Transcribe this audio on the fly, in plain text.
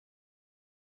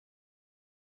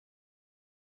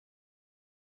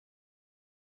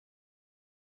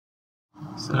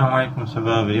السلام عليكم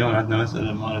شباب. اليوم عندنا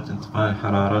مسألة مالت انتقال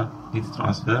الحرارة هيت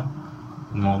ترانسفير.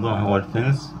 الموضوع هو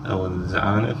الفنس أو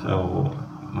الزعانف أو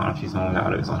ما أعرف شو يسمونه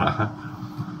بالعربي صراحة.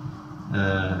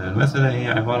 المسألة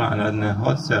هي عبارة عن عندنا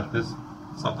هوت سيرفيس،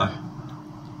 سطح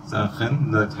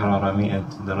ساخن درجة حرارة 100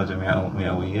 درجة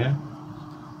مئوية،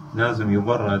 لازم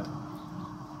يبرد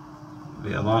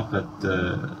بإضافة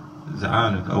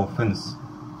زعانف أو فنس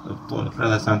بطول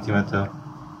 3 سنتيمتر،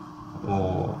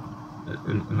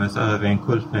 والمسافة بين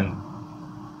كل فن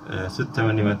 6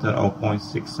 مليمتر أو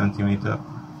 0.6 سنتيمتر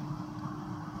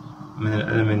من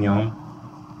الألمنيوم.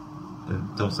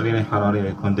 التوصيلية الحرارية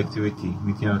الكوندكتيفيتي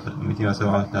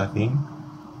 237،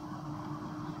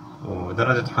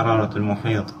 ودرجة حرارة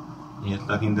المحيط هي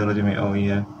 30 درجة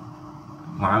مئوية.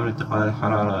 معامل انتقال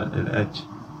الحرارة ال H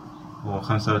هو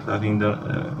 35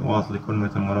 واط لكل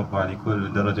متر مربع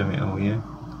لكل درجة مئوية.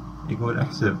 يقول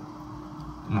احسب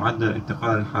معدل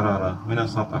انتقال الحرارة من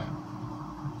السطح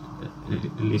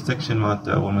اللي سكشن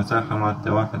مالته أو المساحة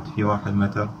مالته 1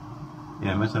 متر،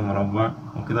 يعني متر مربع،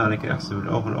 وكذلك احسب ال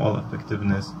overall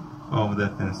effectiveness of the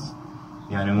fence،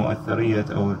 يعني مؤثرية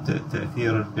أو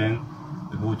تأثير الفن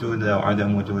بوجوده أو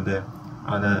عدم وجوده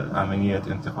على عملية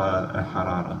انتقال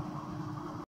الحرارة.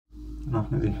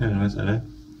 راح نبدي نحل المسألة.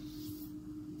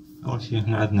 أول شي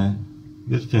احنا عندنا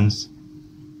بالفنس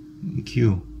Q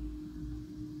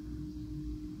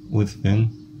with fin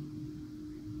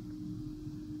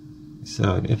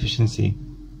يساوي efficiency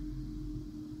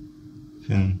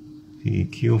fin في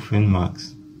Q fin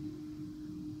max،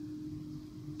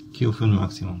 Q fin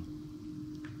maximum.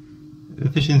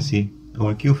 efficiency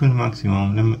أو Q fin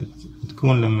maximum لما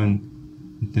تكون لما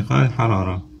انتقال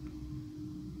الحرارة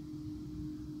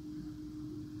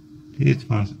heat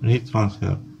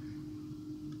transfer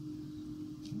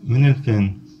من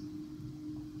الفن،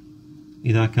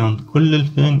 إذا كان كل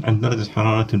الفن عند درجة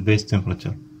حرارة البيس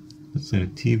temperature بتصير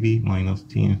TB minus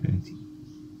T infinity.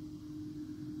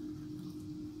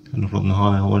 نفرض إن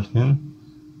هذا هو الفن،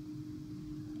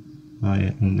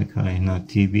 هاي عندك هاي هنا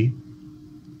TB.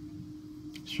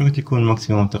 شو تكون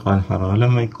ماكسيموم انتقال الحرارة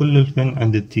لما كل الفن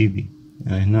عند الTB؟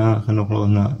 يعني هنا خلينا نفرض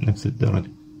هنا نفس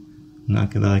الدرجة، هنا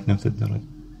كذلك نفس الدرجة،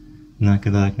 هنا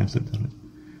كذلك نفس الدرجة.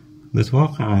 بس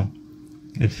واقعا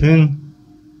الفن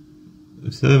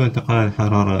بسبب انتقال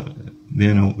الحرارة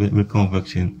بينه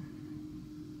بالconvection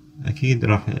أكيد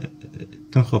راح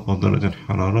تنخفض درجة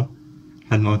الحرارة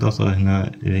لحد ما توصل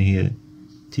هنا اللي هي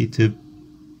T tip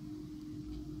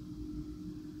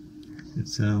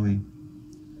تساوي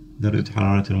درجة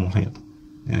حرارة المحيط.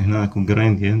 يعني هنا يكون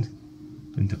gradient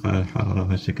انتقال الحرارة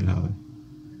بهالشكل هذا.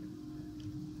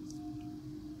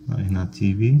 هاي هنا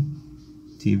TB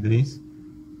T base،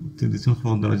 وتبدي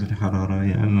تنخفض درجة الحرارة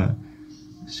يا إما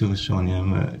شوف شلون، يا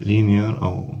إما linear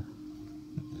أو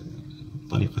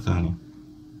طريقة ثانية.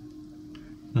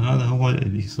 فهذا هو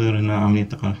اللي يصير هنا عملية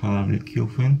انتقال الحرارة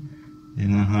بالكيوفن،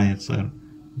 هنا هاي تصير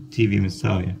TB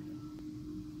متساوية.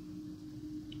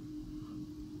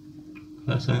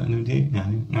 فهسه نبدي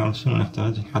يعني نعرف شنو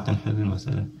نحتاج حتى نحل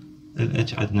المسألة. ال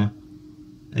H عندنا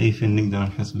أي فن نقدر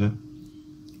نحسبه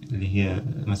اللي هي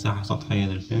مساحة سطحية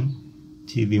للفن.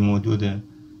 TB موجودة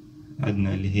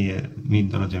عندنا اللي هي 100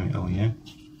 درجة مئوية،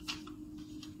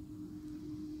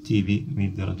 TB 100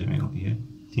 درجة مئوية،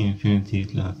 T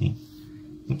infinity 30.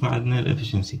 يبقى عندنا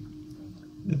الافشنسي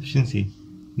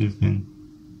للفن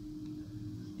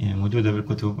يعني موجودة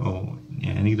بالكتب، أو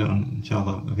يعني نقدر إن شاء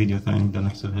الله فيديو ثاني نقدر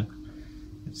نحسبها.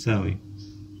 تساوي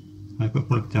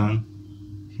هايبربروكتان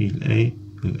في ال A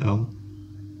في ال L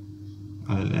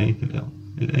على ال A في ال L.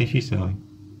 ال A شي يساوي؟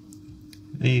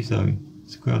 A يساوي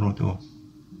square root of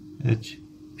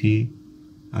HP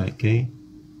على K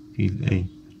في ال A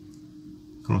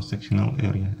cross sectional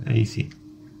area AC.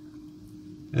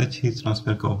 H heat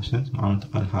transfer coefficient مع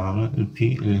انتقال الحرارة. ال P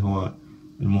اللي هو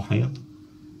المحيط،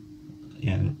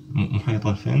 يعني محيط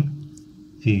الفن،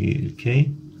 في ال K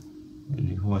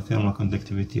اللي هو thermal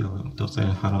conductivity أو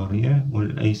التوصيلية الحرارية،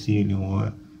 وال AC اللي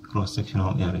هو cross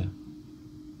sectional area.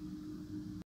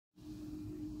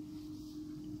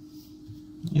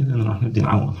 إذا راح نبدي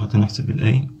نعوض حتى نحسب ال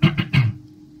A.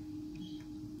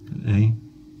 ال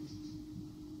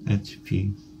A HP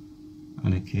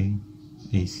على K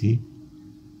AC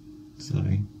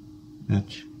تساوي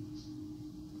H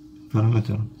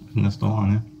بارامتر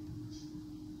الاسطوانة،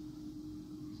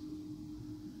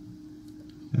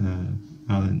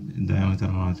 هذا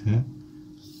الدايمتر مالتها،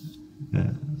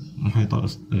 محيط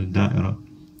الدائرة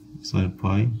يصير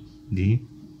باي دي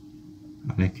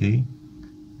على كي،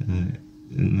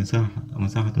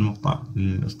 مساحة المقطع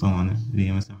للاسطوانة اللي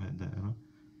هي مساحة الدائرة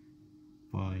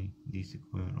باي دي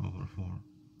سكوير اوفر 4.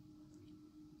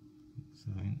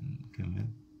 نكمل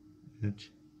H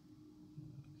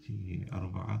في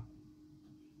 4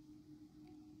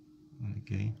 على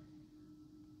K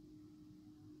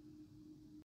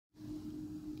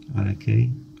على K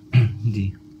D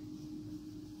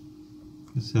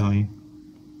يساوي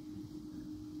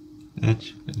H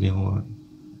اللي هو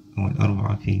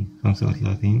 4 في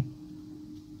 35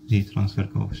 دي transfer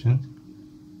coefficient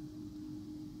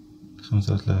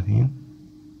 35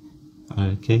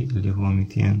 على K اللي هو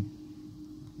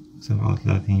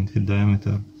 237 في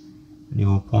الدايمتر اللي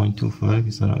هو 0.25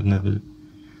 يصير عندنا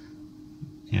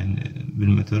يعني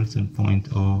بالمتر يصير 0.0025.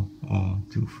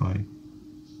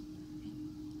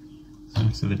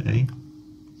 نحسب ال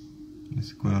A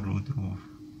square root of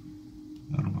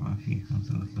 4 في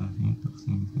 35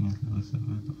 تقسيم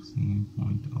 237 تقسيم 0.0025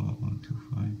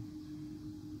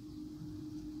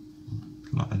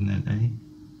 يطلع عندنا ال A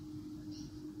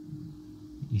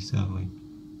يساوي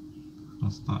 15.37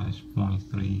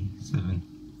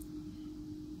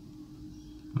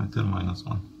 متر ماينس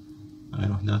 1. هاي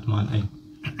الوحدات مال A.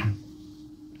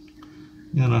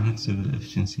 هنا راح نحسب ال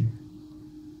efficiency.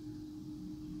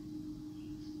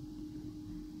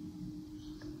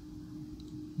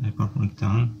 هاي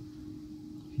برفوركتان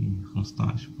في 15.37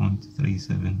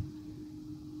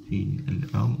 في ال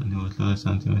L اللي هو 3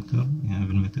 سنتيمتر، يعني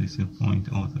بالمتر يصير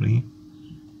 0.03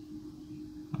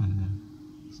 على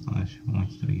 15.37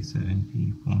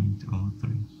 في 0.03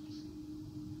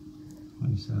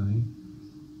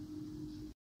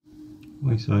 ويساوي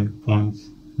 0.935.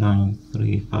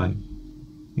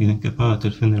 إذا كفاءة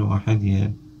الفن الواحد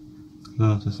هي 93.5%.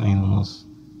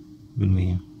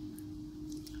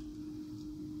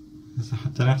 هسه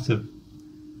حتى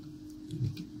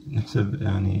نحسب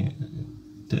يعني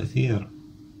تأثير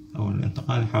أو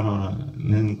الانتقال الحرارة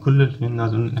من كل الفن،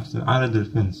 لازم نحسب عدد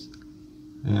الفنس.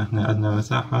 يعني احنا عندنا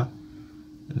مساحة،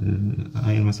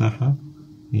 هاي المساحة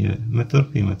هي متر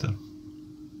في متر.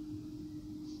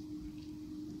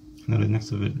 احنا نريد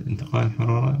نحسب انتقال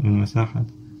الحرارة من مساحة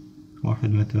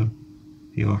 1 متر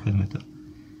في 1 متر،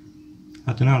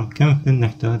 حتى نعرف كم فن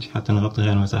نحتاج حتى نغطي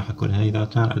هاي المساحة كلها. إذا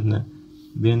كان عندنا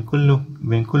بين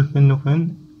كل فن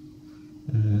وفن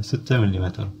 6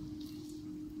 مليمتر،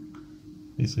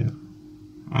 يصير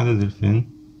عدد الفن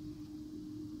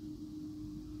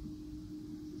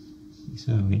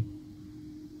يساوي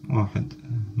 1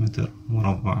 متر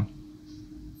مربع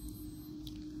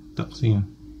تقسيم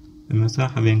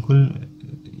المساحة بين كل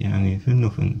يعني فن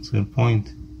وفن، تصير 0.006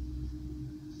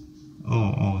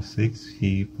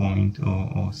 في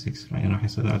 0.006، يعني راح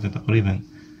يصير عدد تقريبا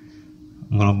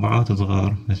مربعات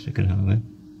صغار بالشكل هذا.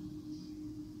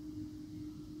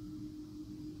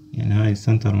 يعني هاي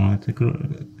السنتر مالتك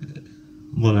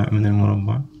ضلع من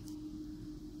المربع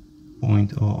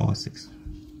 0.006.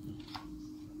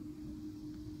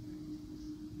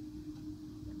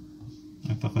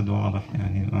 أعتقد واضح،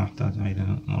 يعني ما أحتاج أعيد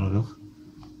مرة.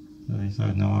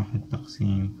 يساعدنا 1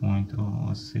 تقسيم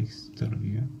 0.006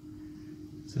 تربيع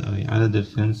يساوي عدد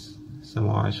الفنس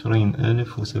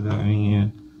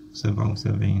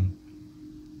 27,777.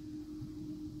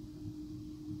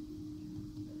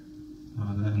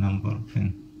 هذا نمبر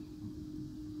فن.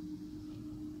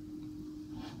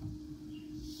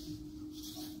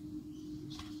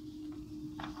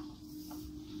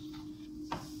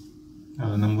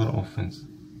 هذا نمبر اوف فنس.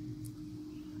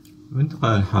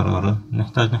 بانتقال الحرارة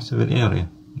نحتاج نحسب الاريا.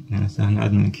 يعني هسه احنا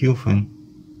عندنا كيو فن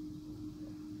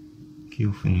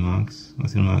ماكس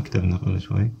مثل ما كتبنا قبل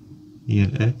شوي، هي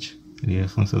ال H اللي هي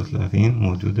 35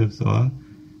 موجودة بسؤال،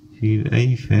 في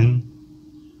أي فن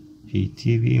في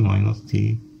تي بي ماينس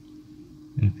تي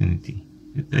انفينيتي.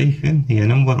 أي فن هي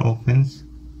نمبر اوف فنس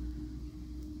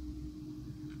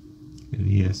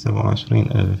اللي هي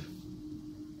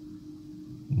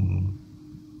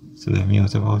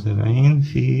 27,777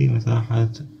 في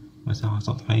مساحة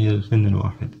سطحية للفن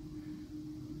الواحد.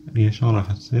 هي شلون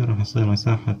راح تصير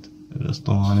مساحة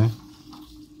الأسطوانة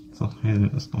سطحية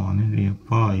للأسطوانة اللي هي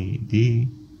باي دي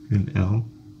في ال L،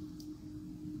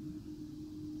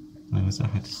 هاي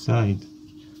مساحة السايد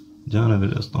جانب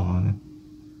الأسطوانة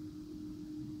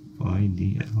باي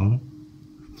دي L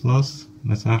بلس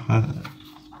مساحة،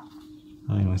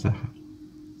 هاي المساحة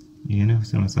هي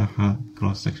نفس المساحة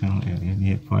cross sectional area اللي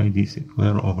هي باي دي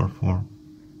square over 4.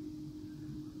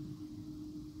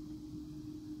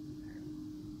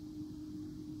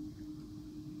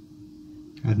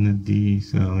 عندنا D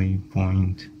يساوي 0.025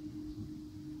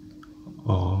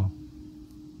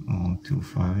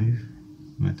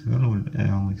 متر وال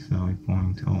L يساوي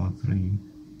 0.03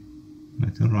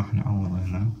 متر. راح نعوض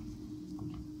هنا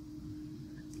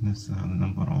نفس هذا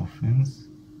number of fins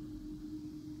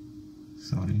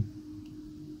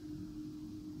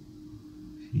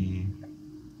في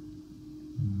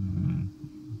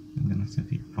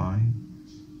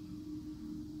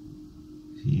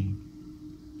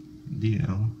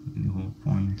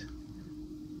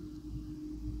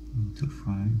 0.25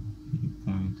 في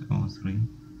 0.03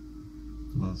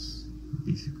 plus d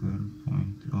square 0.0025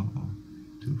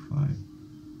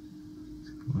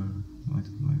 square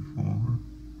divided by 4.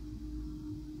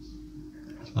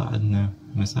 فعندنا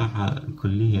مساحة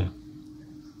كلية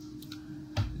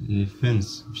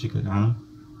للفنس بشكل عام.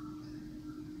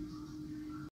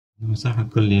 المساحة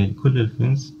الكلية لكل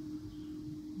الفنس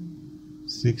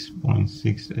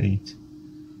 6.68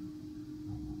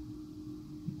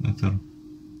 متر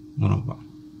مربع.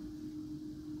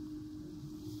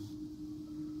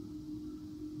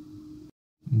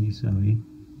 يساوي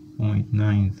 0.935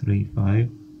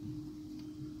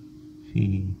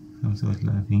 في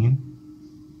 35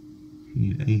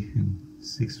 في الأيفن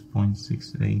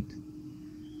 6.68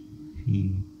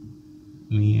 في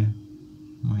 100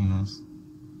 ماينس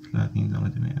 30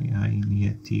 درجة مئوية. هاي اللي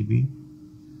هي تي بي،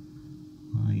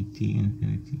 هاي تي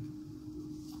انفينيتي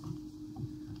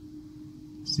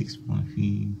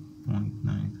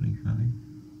 6.935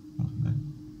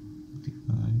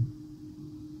 45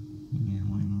 100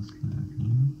 ماينس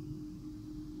 30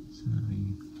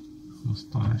 تساوي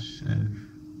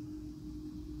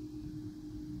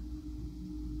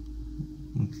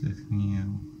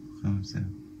 15,305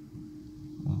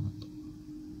 واط،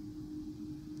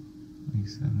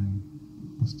 يساوي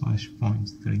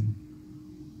 15.3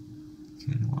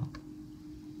 كيلو واط.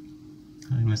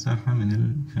 هاي المساحة من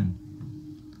الفن.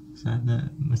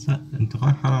 هذا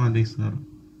انتقال حرارة دي يصير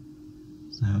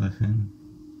هذا فن،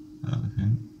 هذا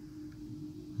فن،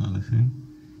 هذا فن.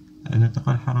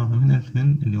 انتقال حرارة من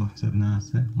الفن اللي هو حسبناه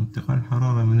هسه، وانتقال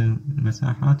حرارة من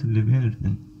المساحات اللي بين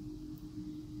الفن.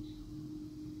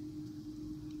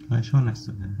 هاي شلون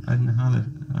نحسبها؟ عندنا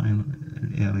هاي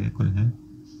الاريا كلها،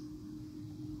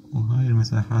 وهاي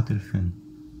المساحات الفن.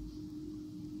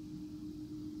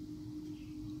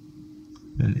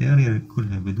 الاريا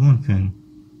كلها بدون فن،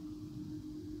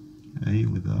 أي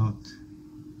without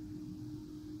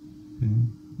فن،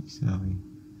 يساوي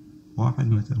 1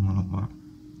 متر مربع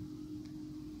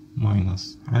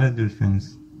ماينس عدد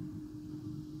الفنس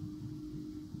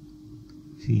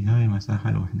في هاي المساحة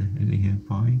الوحدة اللي هي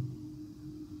باي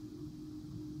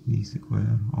دي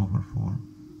سكوير أوفر 4،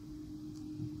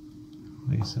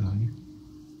 ويساوي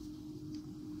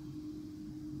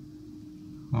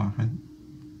 1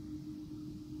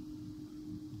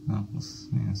 ناقص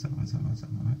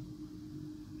 277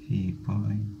 في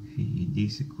باي في دي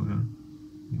سكوير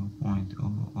 0.0025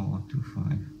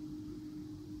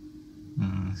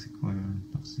 سكوير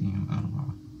تقسيم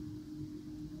 4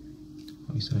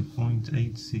 ويساوي 0.86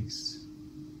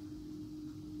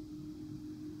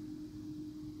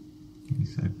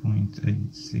 يساوي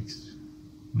 0.86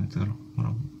 متر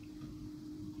مربع.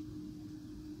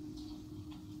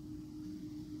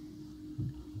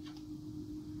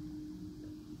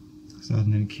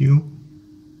 حسبنا الكيو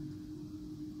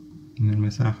من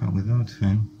المساحة without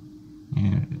fin،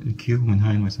 يعني الكيو من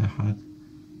هاي المساحات،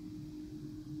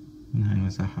 من هاي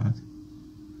المساحات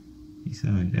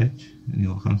يساوي الاتش اللي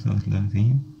هو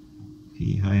 35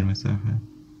 في هاي المساحة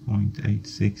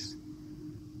 0.86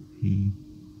 في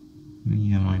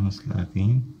 100 ماينس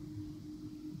 30،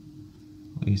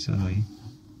 ويساوي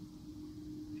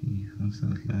في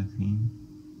 35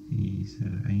 في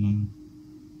 70،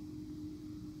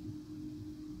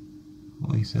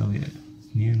 ويساوي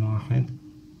 2.116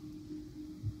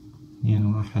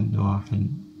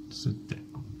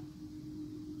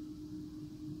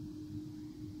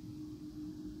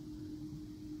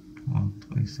 واط،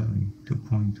 ويساوي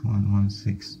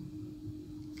 2.116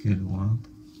 كيلو واط.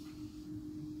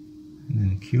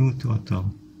 then Q total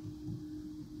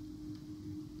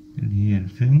اللي هي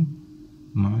الفن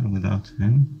مع without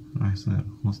fin راح يصير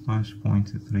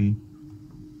 15.3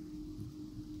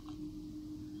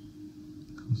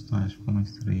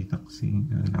 تقسيم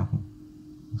العفو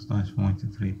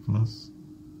 15.3 plus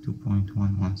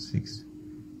 2.116.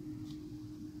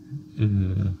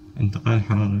 انتقال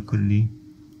الحرارة الكلي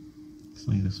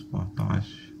يصير 17.416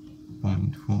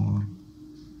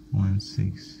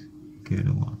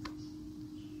 كيلو واط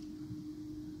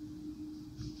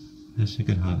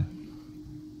بهالشكل هذا.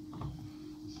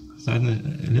 عندنا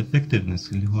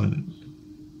الافكتفنس اللي هو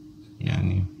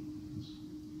يعني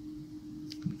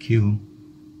Q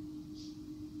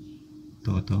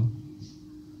توتال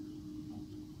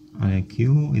على Q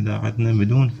إذا عدنا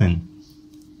بدون فن،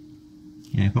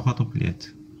 يعني فقط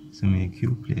بليت نسميه Q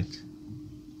بليت،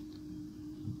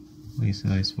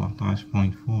 ويساوي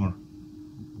 17.4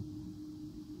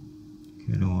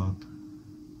 كيلو واط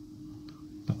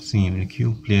تقسيم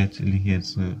الكيو بليت اللي هي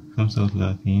تصير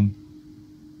 35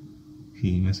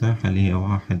 في مساحة اللي هي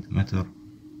 1 متر.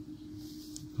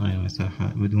 هاي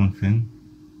المساحة بدون فن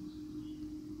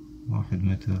 1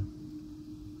 متر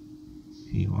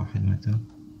في 1 متر،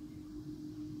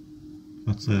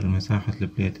 فتصير مساحة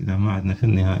البليت إذا ما عندنا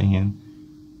فن نهائيا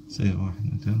تصير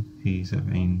 1 متر في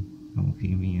 70 أو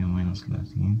في 100 ماينس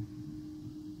 30.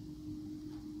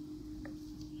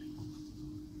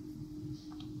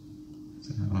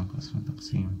 قسمة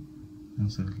تقسيم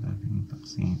 35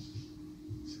 تقسيم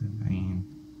 70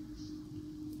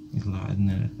 يطلع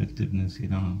عندنا الإفكتفنس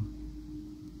إلى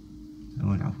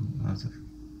أو العفو آسف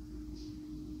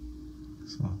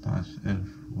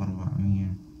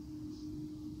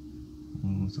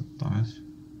 17416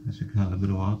 هالشكل هذا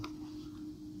بالواقع.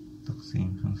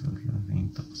 تقسيم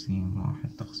 35 تقسيم 1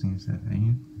 تقسيم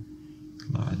 70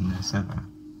 يطلع عندنا 7.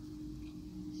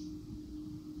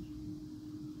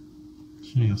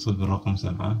 شنو يقصد بالرقم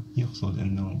 7؟ يقصد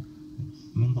إنه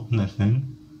من ضمن الفن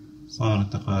صار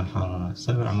انتقال حرارة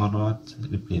 7 مرات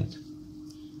البليت،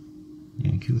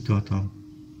 يعني كيو توتال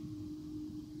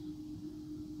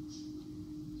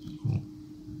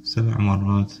 7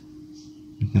 مرات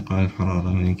انتقال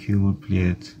الحرارة من كيو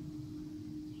بليت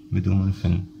بدون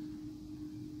فن.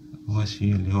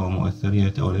 وهالشي اللي هو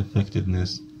مؤثرية أو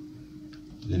الإفكتفنس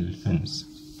للفنس.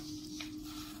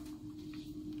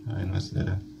 هاي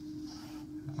المسألة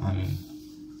عن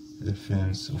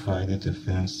الفنس وفائدة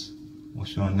الفنس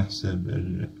وشلون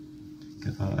نحسب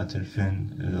كفاءة الفن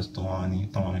الأسطواني.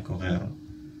 طبعا يكون غير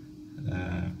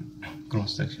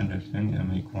كروس سكشن للفن، يا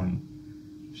أما يكون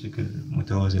بشكل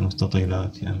متوازي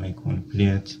مستطيلات، يا أما يكون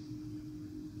بليت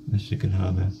بالشكل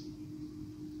هذا،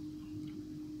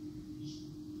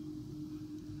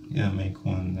 يا أما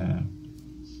يكون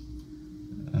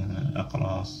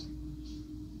أقراص.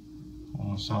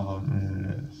 وإن شاء الله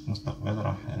بالمستقبل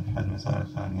راح نحل مسائل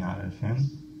ثانية على الفن.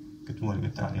 اكتبوا لي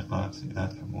بالتعليقات إذا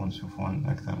تحبون تشوفون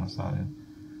أكثر مسائل،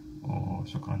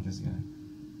 وشكرا جزيلا.